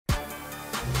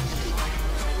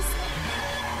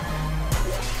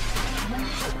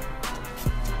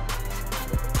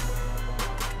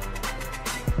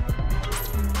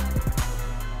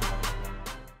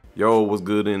Yo, what's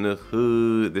good in the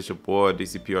hood? This your boy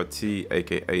DCPRT,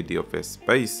 aka DFS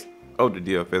Space of the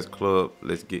DFS Club.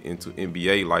 Let's get into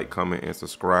NBA. Like, comment, and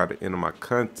subscribe to enter my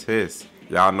contest.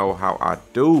 Y'all know how I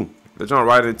do. Let's jump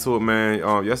right into it,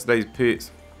 man. Yesterday's picks,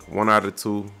 1 out of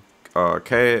 2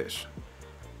 cash.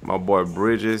 My boy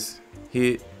Bridges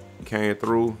hit, came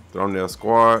through, thrown their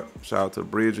squad. Shout out to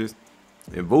Bridges.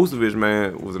 And Vucevic,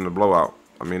 man, was in the blowout.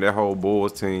 I mean, that whole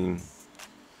Bulls team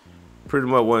pretty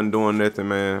much wasn't doing nothing,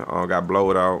 man. Got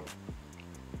blowed out.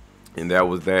 And that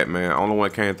was that, man. Only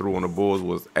one came through on the Bulls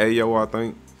was Ayo, I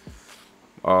think.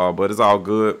 But it's all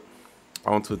good.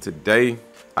 On to today.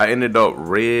 I ended up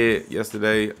red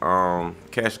yesterday.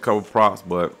 Cashed a couple props,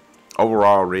 but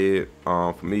overall red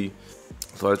for me.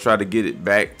 So I tried to get it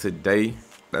back today.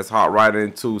 Let's hop right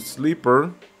into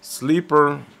Sleeper.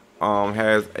 Sleeper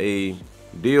has a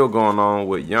deal going on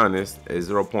with Giannis at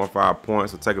 0.5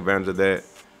 points. So take advantage of that.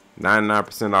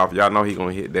 99% off. Y'all know he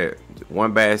gonna hit that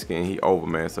one basket and he over,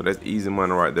 man. So that's easy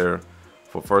money right there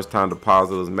for first time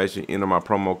depositors. Make sure you enter my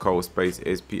promo code space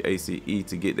SPACE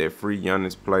to get that free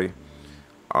Giannis play.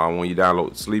 When you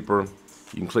download Sleeper,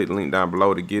 you can click the link down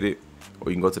below to get it,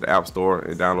 or you can go to the App Store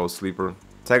and download Sleeper.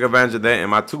 Take advantage of that. And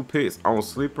my 2 picks on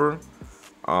Sleeper,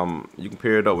 you can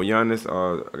pair it up with Giannis.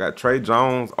 I got Trey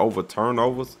Jones over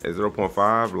turnovers at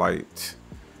 0.5. Like,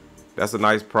 that's a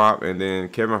nice prop. And then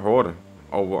Kevin Harden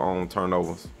over on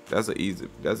turnovers. That's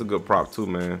a good prop too,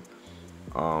 man.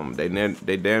 They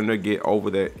damn near get over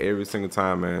that every single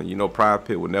time, man. You know,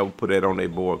 Prizepicks would never put that on their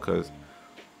board because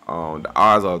the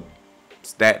odds are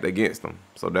stacked against them.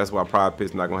 So that's why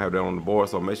Prizepicks not gonna have that on the board.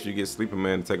 So make sure you get Sleeper,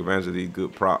 man, to take advantage of these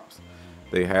good props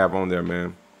they have on there,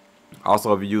 man.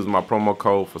 Also, if you use my promo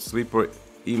code for Sleeper,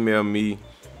 email me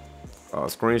a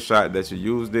screenshot that you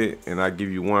used it, and I give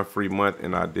you 1 free month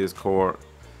in our Discord.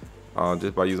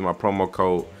 Just by using my promo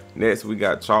code. Next, we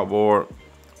got Chalkboard,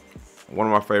 one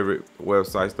of my favorite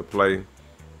websites to play.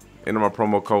 Enter my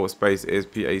promo code space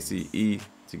SPACE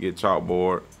to get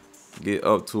Chalkboard. Get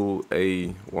up to a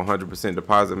 100%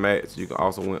 deposit match. You can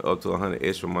also win up to 100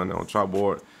 extra money on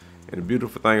Chalkboard. And the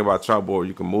beautiful thing about Chalkboard,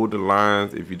 you can move the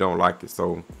lines if you don't like it.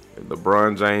 So if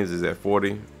LeBron James is at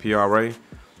 40 PRA,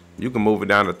 you can move it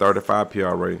down to 35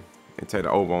 PRA and take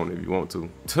the over on it if you want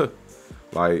to.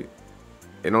 Like,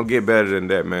 it don't get better than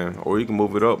that, man. Or you can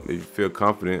move it up if you feel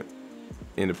confident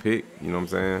in the pick. You know what I'm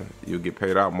saying? You'll get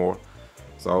paid out more.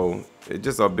 So it's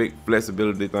just a big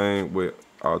flexibility thing with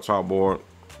Chalkboard,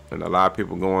 and a lot of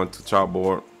people going to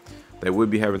Chalkboard. They will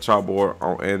be having Chalkboard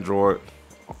on Android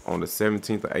on the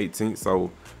 17th or 18th.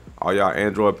 So all y'all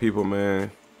Android people,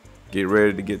 man, get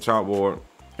ready to get Chalkboard.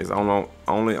 It's only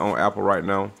on Apple right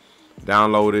now.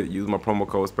 Download it. Use my promo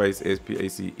code space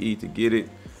SPACE to get it.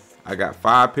 I got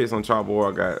 5 picks on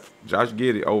Chalkboard. I got Josh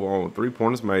Giddey over on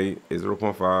 3-pointers made at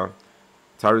 0.5.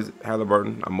 Tyrese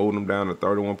Halliburton, I moved him down to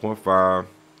 31.5.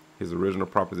 His original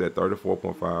prop is at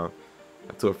 34.5.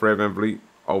 I took Fred VanVleet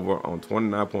over on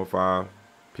 29.5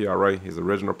 PRA. His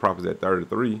original prop is at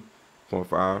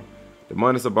 33.5. The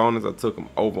money Sabonis, I took him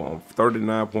over on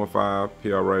 39.5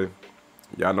 PRA.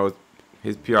 Y'all know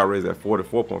his PRA is at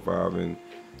 44.5. And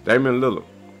Damian Lillard,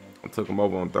 I took him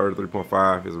over on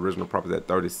 33.5. His original prop is at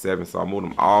 37, so I moved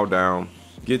them all down.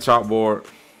 Get Chalkboard.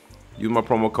 Use my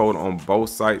promo code on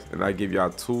both sites, and I give y'all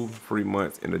 2 free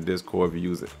months in the Discord if you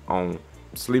use it on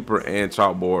Sleeper and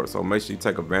Chalkboard. So make sure you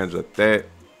take advantage of that. If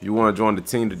you want to join the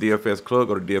team, the DFS Club,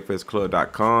 go to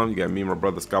dfsclub.com. You got me and my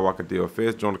brother Skywalker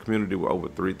DFS. Join the community with over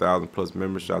 3,000 plus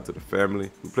members. Shout out to the family.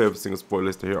 We play every single sport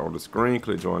listed here on the screen.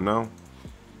 Click join now.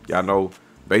 Y'all know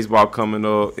baseball coming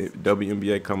up,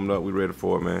 WNBA coming up. We ready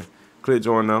for it, man. Click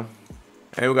join now.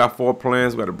 And we got 4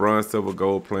 plans. We got the bronze, silver,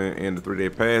 gold plan, and the 3-day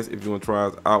pass. If you want to try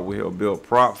us out, we help build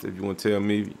props. If you want to tell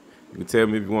me, you can tell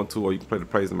me if you want to, or you can play the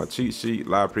plays in my cheat sheet.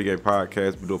 Live pregame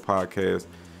podcast. We do a podcast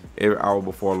every hour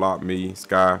before lock. Me,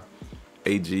 Sky,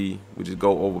 AG. We just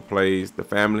go over plays. The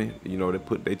family, you know,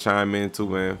 they chime in too,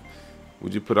 man.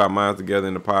 We just put our minds together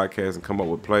in the podcast and come up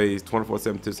with plays.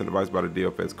 24/7 tips and advice by the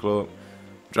DFS Club.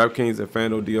 DraftKings and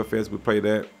FanDuel DFS, we play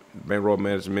that. Bankroll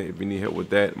management, if you need help with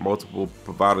that. Multiple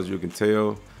providers, you can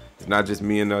tell. It's not just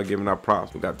me in there giving out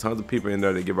props. We got tons of people in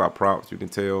there that give out props, you can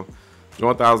tell.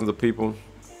 Join thousands of people.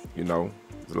 You know,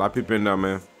 there's a lot of people in there,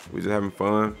 man. We just having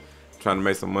fun, trying to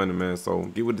make some money, man. So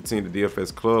get with the team, the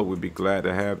DFS Club. We'd be glad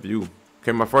to have you.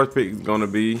 Okay, my first pick is gonna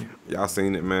be, y'all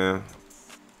seen it, man.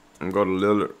 I'm gonna go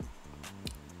to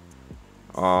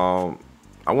Lillard.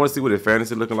 I want to see what his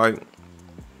fantasy looking like,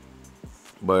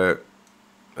 but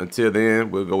until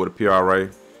then, we'll go with a PRA.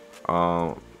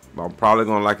 I'm probably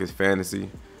gonna like his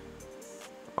fantasy,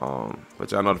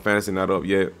 but y'all know the fantasy not up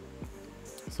yet.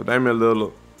 So Damian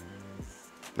Lillard,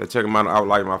 Let's check them out.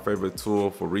 Outlier, my favorite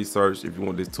tool for research. If you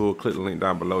want this tool, click the link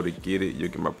down below to get it. You'll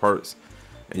get my perks,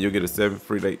 and you'll get a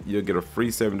free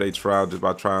 7-day trial just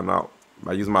by trying out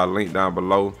by using my link down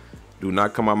below. Do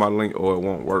not come out my link or it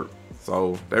won't work.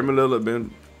 So Damian Lillard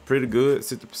been pretty good,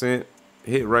 60%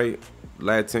 hit rate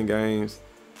last 10 games.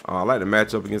 I like the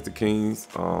matchup against the Kings.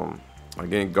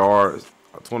 Again, guards,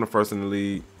 21st in the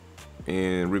league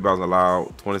in rebounds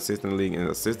allowed, 26th in the league in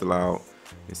assists allowed,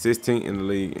 and 16th in the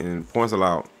league in points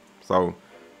allowed. So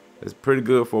it's pretty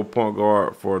good for a point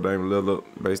guard for Damian Lillard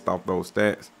based off those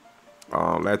stats.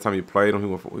 Last time he played him, he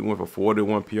went for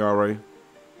 41 PRA.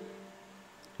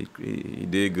 He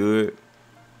did good.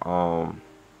 You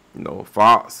know,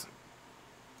 Fox,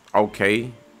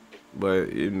 okay,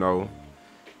 but you know,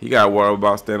 he got to worry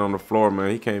about standing on the floor, man.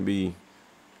 He can't be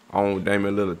on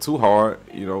Damian Lillard too hard.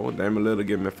 You know, Damian Lillard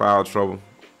getting in foul trouble.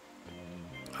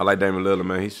 I like Damian Lillard,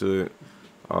 man. He should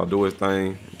do his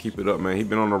thing, keep it up, man. He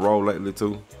been on the roll lately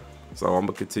too, so I'm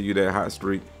gonna continue that hot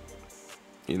streak.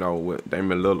 You know, with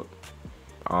Damian Lillard.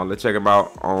 Let's check him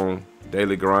out on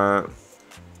Daily Grind.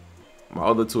 My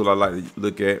other tool I like to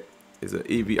look at is an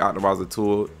EV optimizer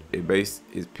tool. It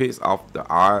picks off the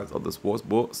odds of the sports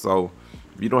book. So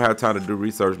if you don't have time to do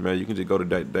research, man, you can just go to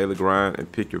that Daily Grind and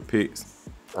pick your picks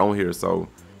on here. So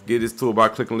get this tool by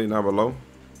clicking the link down below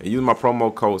and use my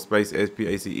promo code SPACE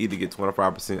to get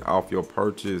 25% off your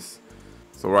purchase.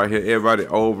 So right here, everybody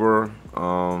over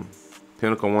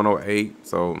Pinnacle 108,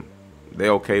 so they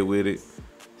okay with it.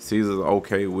 Caesar's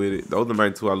okay with it. Those are the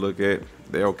main two I look at.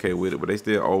 They okay with it, but they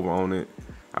still over on it.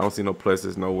 I don't see no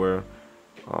pluses nowhere.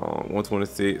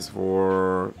 126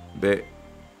 for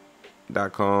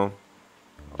bet.com.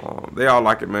 They all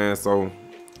like it, man. So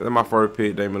that's my first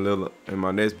pick, Damian Lillard, and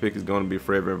my next pick is going to be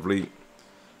Fred VanVleet.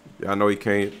 Y'all know he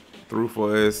came through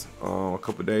for us a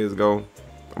couple days ago.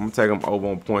 I'm gonna take him over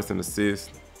on points and assists.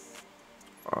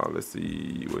 Let's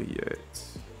see where he at.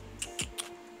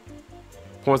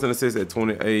 Points and assists at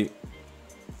 28.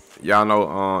 Y'all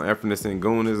know Anthony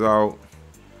Sengun is out,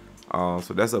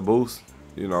 so that's a boost.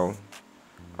 You know,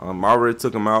 I already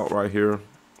took him out right here,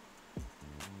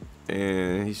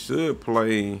 and he should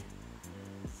play.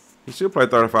 He should play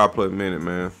 35 plus minutes,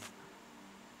 man.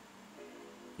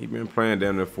 He been playing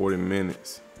down there 40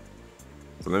 minutes.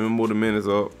 So let me move the minutes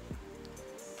up,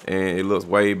 and it looks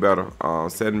way better.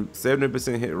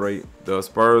 70% hit rate. The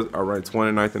Spurs are ranked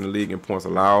 29th in the league in points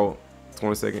allowed,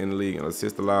 22nd in the league in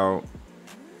assists allowed.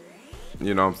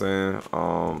 You know what I'm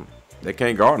saying? They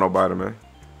can't guard nobody, man.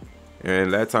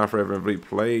 And last time Fred VanVleet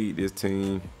played this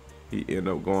team, he ended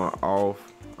up going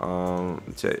off.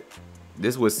 Check.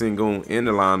 This was Sengun in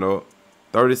the lineup.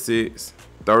 36,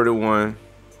 31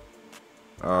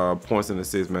 points and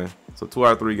assists, man. So 2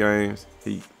 out of 3 games,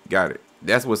 he got it.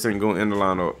 That's what Sengun in the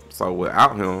lineup. So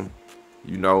without him,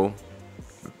 you know,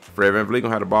 Fred VanVleet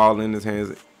gonna have the ball in his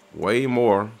hands way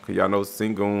more, cause y'all know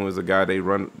Sengun is a guy they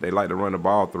like to run the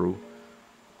ball through.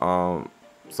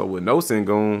 So with no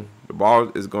Sengun, the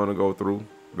ball is gonna go through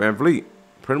VanVleet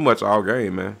pretty much all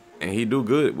game, man. And he do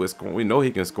good with scoring. We know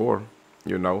he can score,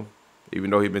 you know. Even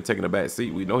though he been taking a back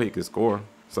seat, we know he can score.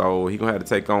 So he gonna have to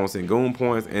take on Sengun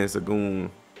points and Sengun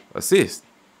assists.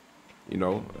 You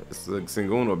know,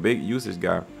 Sengun a big usage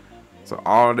guy. So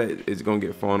all that is gonna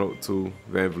get funneled to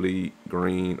VanVleet,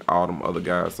 Green, all them other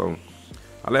guys. So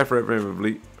I left Fred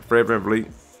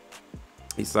VanVleet.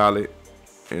 He's solid.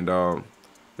 And to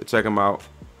check him out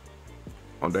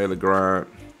on Daily Grind.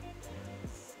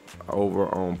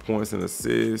 Over on points and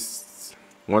assists.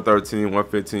 113,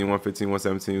 115, 115,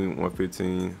 117,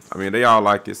 115. I mean, they all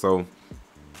like it, so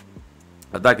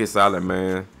I think it's solid,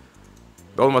 man.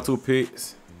 Those are my 2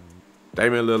 picks.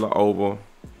 Damian Lillard over,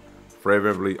 Fred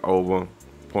VanVleet over,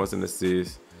 points and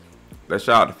assists. Let's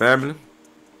shout out the family.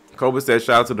 Kobe said,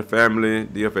 shout out to the family,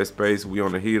 DFS Space. We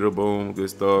on the heater, boom, good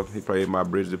stuff. He played my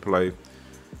bridge to play.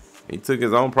 He took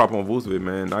his own prop on Vucevic,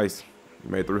 man. Nice. He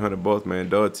made $300, man.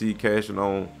 Doug T cashing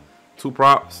on 2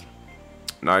 props.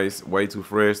 Nice. Way too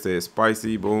fresh. Said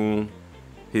spicy. Boom.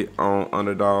 Hit on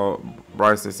underdog.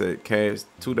 Bryson said cash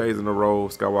 2 days in a row.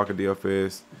 Skywalker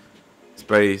DFS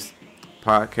Space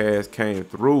podcast came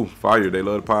through. Fire. They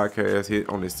love the podcast. Hit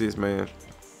on the 6, man.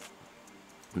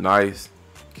 Nice.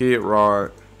 Kid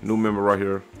Rod. New member right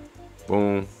here.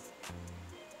 Boom.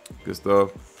 Good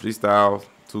stuff. G Styles.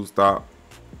 2 stop.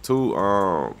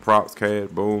 2 props cash.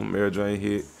 Boom. Mary Jane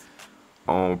hit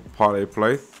on parlay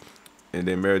play. And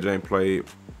then Mary Jane played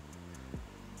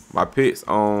my picks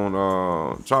on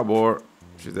Chalkboard.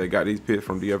 She said, got these picks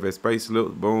from DFS Space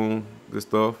Slips. Boom. Good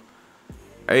stuff.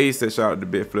 A said, shout out to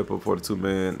Bet Flipper for the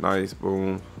 2-man. Nice.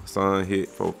 Boom. Son hit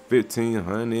for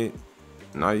 1,500.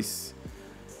 Nice.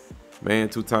 Man,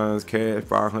 2 times cash,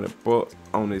 500 bucks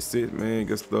on this 6, man.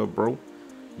 Good stuff, bro.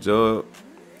 Jug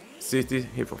 60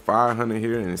 hit for 500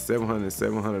 here and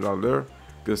 700 out there.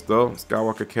 Good stuff.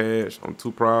 Skywalker cash on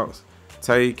 2 props.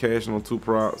 Tay cash on 2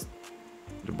 props.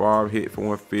 The Barb hit for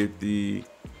 150.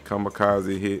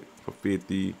 Kamikaze hit for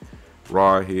 50.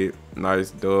 Rod hit.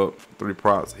 Nice dub. 3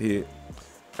 props hit.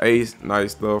 Ace,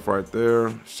 nice stuff right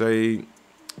there. Shade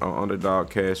underdog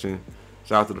cashing.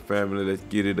 Shout out to the family. Let's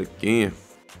get it again.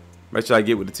 Make sure I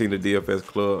get with the team, the DFS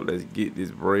Club. Let's get this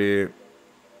bread.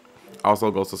 Also,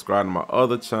 go subscribe to my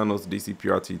other channels,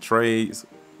 DCPRT Trades,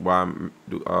 where I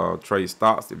do trade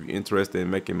stocks. If you're interested in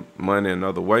making money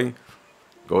another way,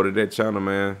 go to that channel,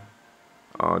 man.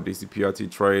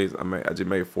 DCPRT Trades. I just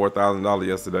made $4,000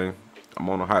 yesterday. I'm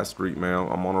on a hot streak, man.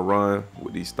 I'm on a run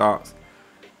with these stocks.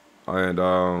 And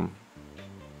the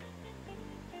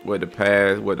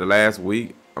last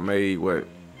week I made over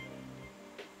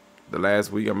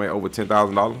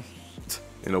 $10,000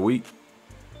 in a week.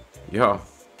 Yeah,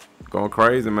 going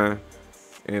crazy, man.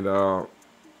 And go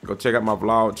check out my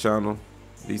vlog channel,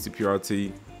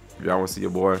 DCPRT. If y'all want to see your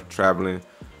boy traveling,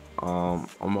 I'm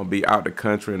gonna be out the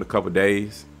country in a couple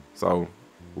days, so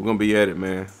we're gonna be at it,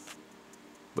 man.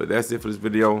 But that's it for this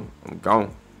video. I'm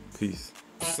gone. Peace.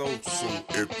 So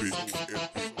epic.